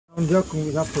Jago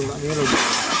bisa pulang ni loh.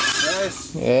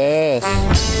 Yes.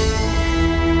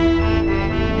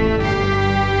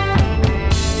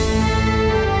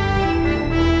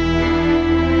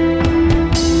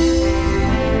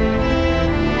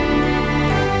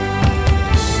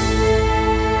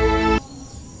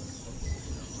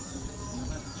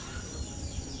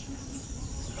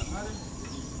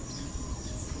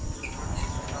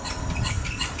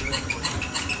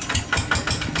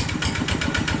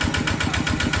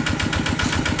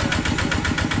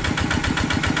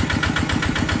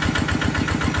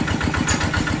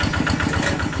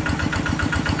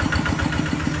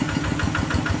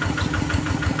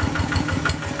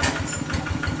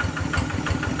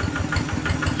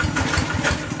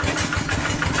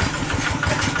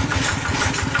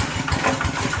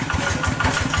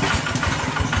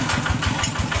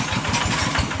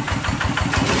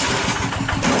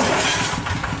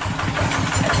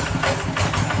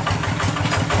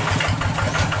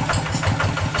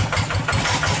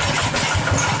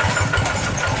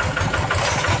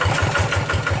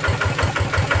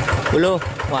 Ulu,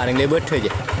 wah yang lebet aja.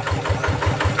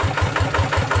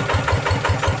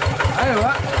 Ayo,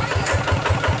 Pak.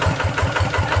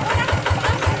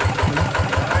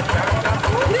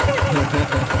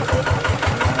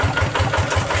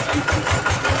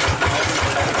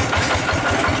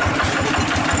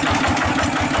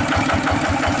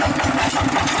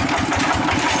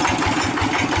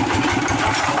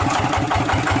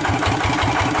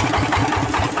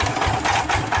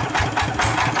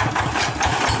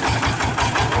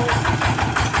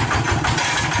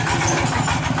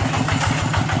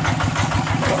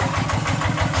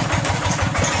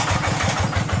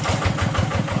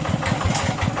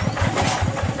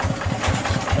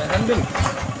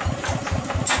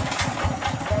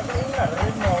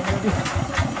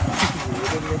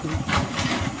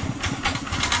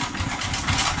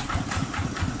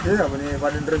 Iya, ini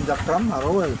paling renjak kram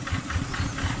haroel.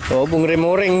 Oh, bung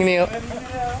remoreng ini ya.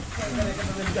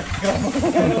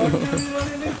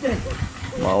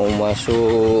 Mau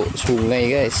masuk sungai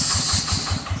guys.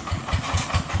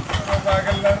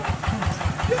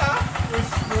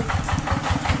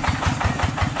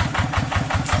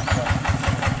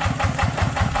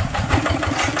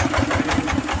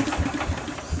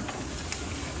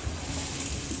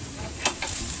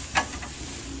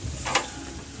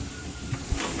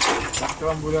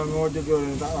 Kalau bulan ngojek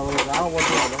orang tak tahu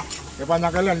tu ada. Ya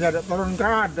banyak kalian ada turun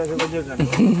kan ada sebagian.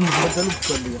 Betul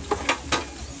betul dia.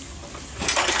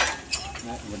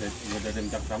 Nah, udah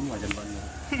rencak kamu aja banyak.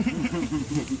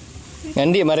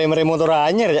 Nanti mare motor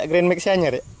anyar ya, Grand Max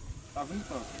anyar ya. Tak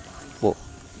bentuk. Bu,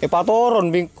 patoron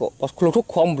bingko, pas keluduk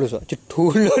komplus,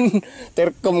 jedulun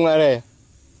terkem nggak ada ya.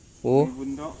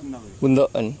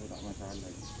 Bundokan. Tak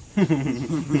masalah.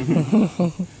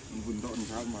 Bundokan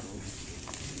sama.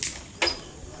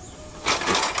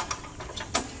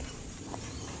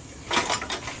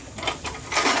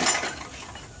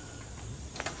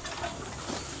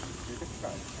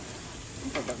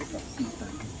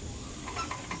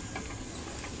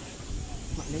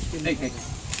 Hey.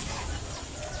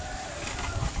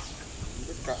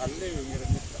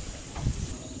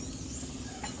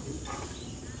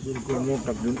 Jumpa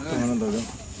mutak jumpa mana tu?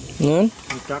 Nun?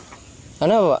 Mutak.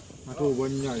 Ano ba? Aduh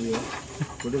banyak ya.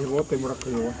 Boleh sebut temurak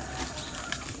ya.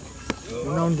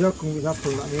 Mana jago bisa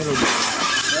pulang ni loh.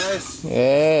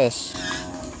 Yes.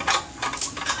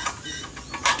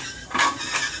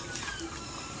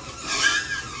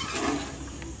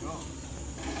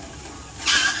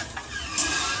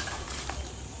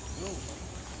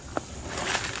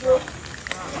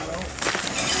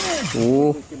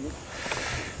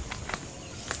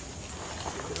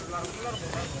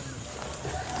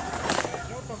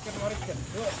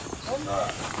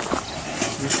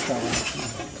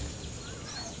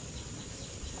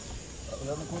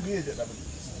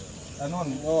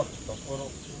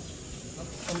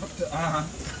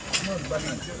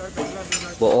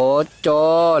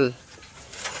 Bocol.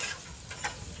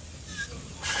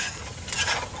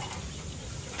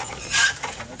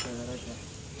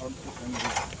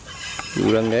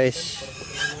 Ulang guys.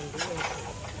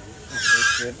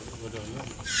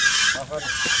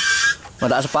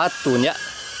 Mata sepatu ya.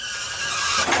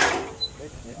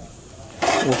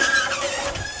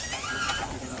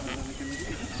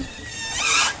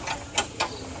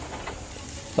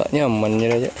 Tak nyaman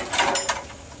aja.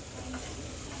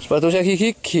 Sepatu saya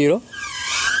gigi loh.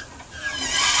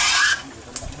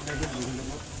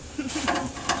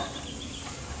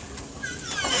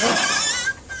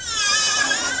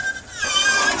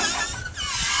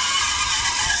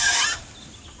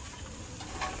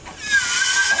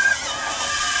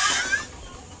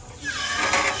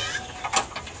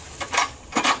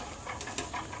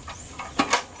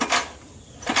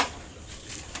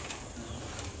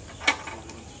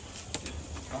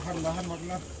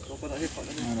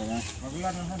 Ada lah.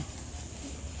 Magelan kan.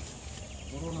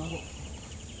 Turun aku.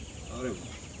 Aduh.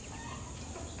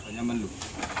 Nyaman lu.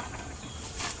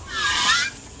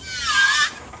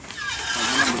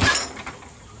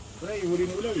 Brei, urin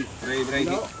dulu lagi.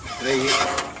 Brei.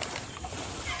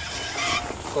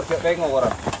 Korek tengok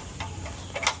orang.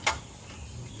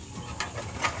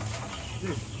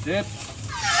 Sip.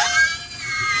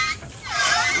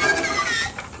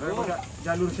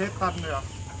 Jalur setan ya.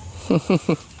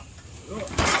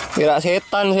 Kira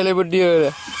setan selebet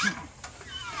dia.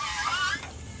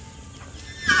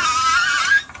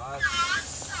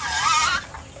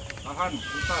 Tahan,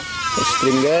 putar.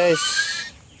 Ekstrim guys.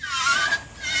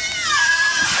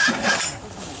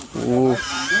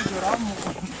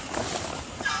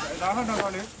 Tahan dah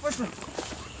balik.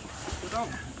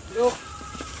 Yuk.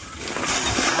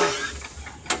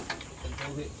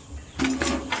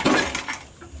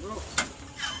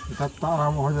 Kita tak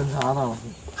ramu aja sana.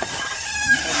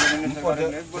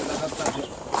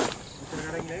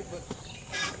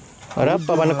 Ada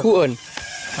apa panakuan?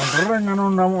 Keren kan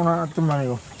ramu nak teman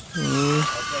itu.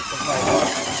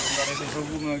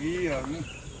 lagi ya.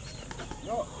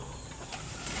 Yuk.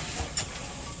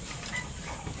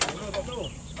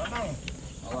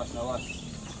 Awas.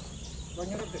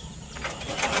 Banyak deh.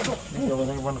 Coba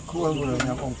saya pan kuat boleh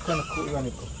nyambung kan kuat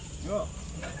itu. Yuk.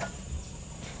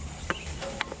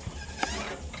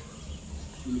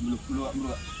 Belum.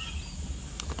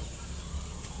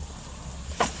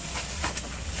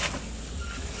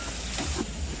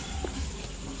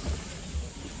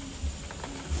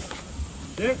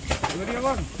 Cek, beri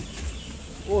abang.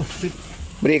 Oh, sip.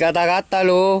 Beri kata-kata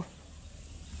lo.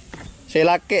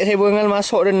 Saya laki saya bengal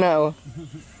masuk dan nak.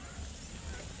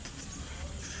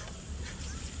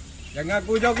 Yang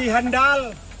aku jogi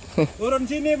handal. Turun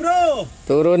sini, bro.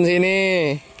 Turun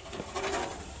sini.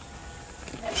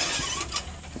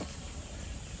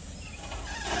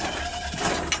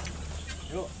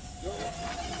 Yuk.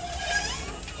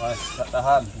 Wah,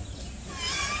 tahan.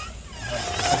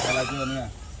 Lagi ni.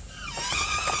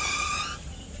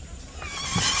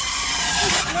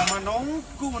 Nama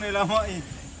nongku ni lama ini.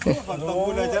 Pantang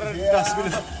gula cerdas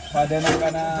gula. Pada nak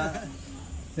kena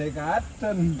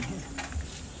sekatan.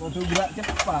 Foto gerak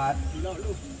cepat. Lu.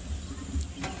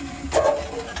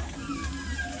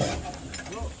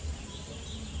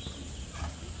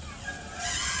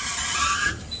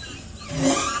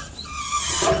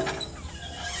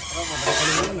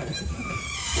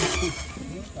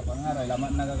 Pangarah lama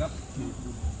nak gagap.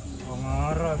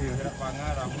 Pangarah dia tidak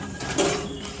pangarah.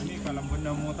 Ini kalau benda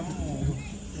mau temu.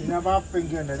 Ini apa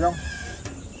pinggian dah, Jong?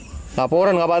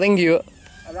 Laporan Kapak tinggi yuk.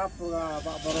 Ada apa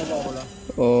Pak Prabowo lah?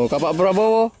 Oh, Kapak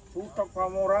Prabowo. Tutok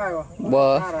pamurai wah.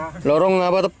 Wah, lorong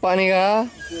apa tepat nih kah?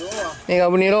 Nih kah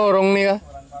bunyi lorong nih kah?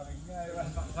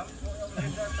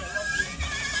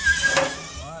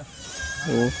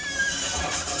 Oh.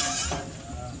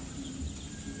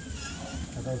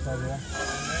 Kata saya.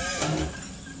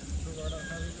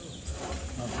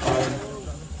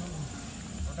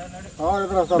 Oh,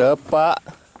 terus. Depak.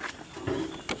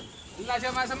 Lah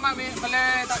semak-semak ni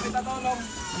boleh tak minta tolong.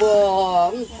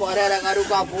 Bong, kok ada ngaruh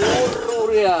kabur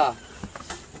ya?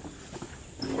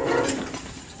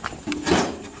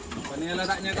 Panilah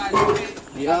tak nyata ni.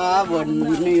 Ya,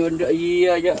 ini udah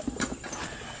iya aja.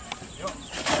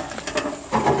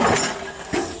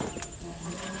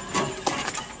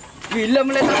 Gila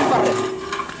mulai tampar ya?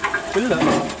 Belum.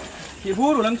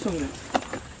 Kiburu langsung ni.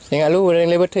 Saya ingat lu ada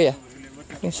yang lebat ya?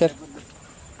 Ini sir.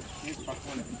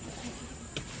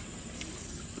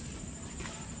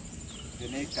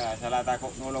 Ka salah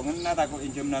takut nolongan na takut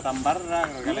injem na tambar na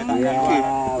kalau tak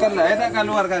keluar kan lah tak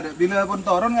keluar kan bila pun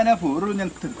turun kan ada buru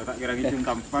nyentuh tak kira injem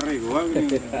tampar gua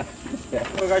ni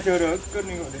kau jorok kan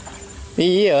ni kok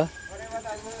Iya.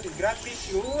 Gratis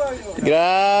juga.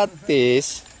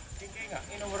 Gratis.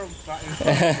 Ini nomor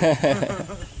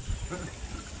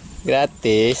 4.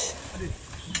 Gratis.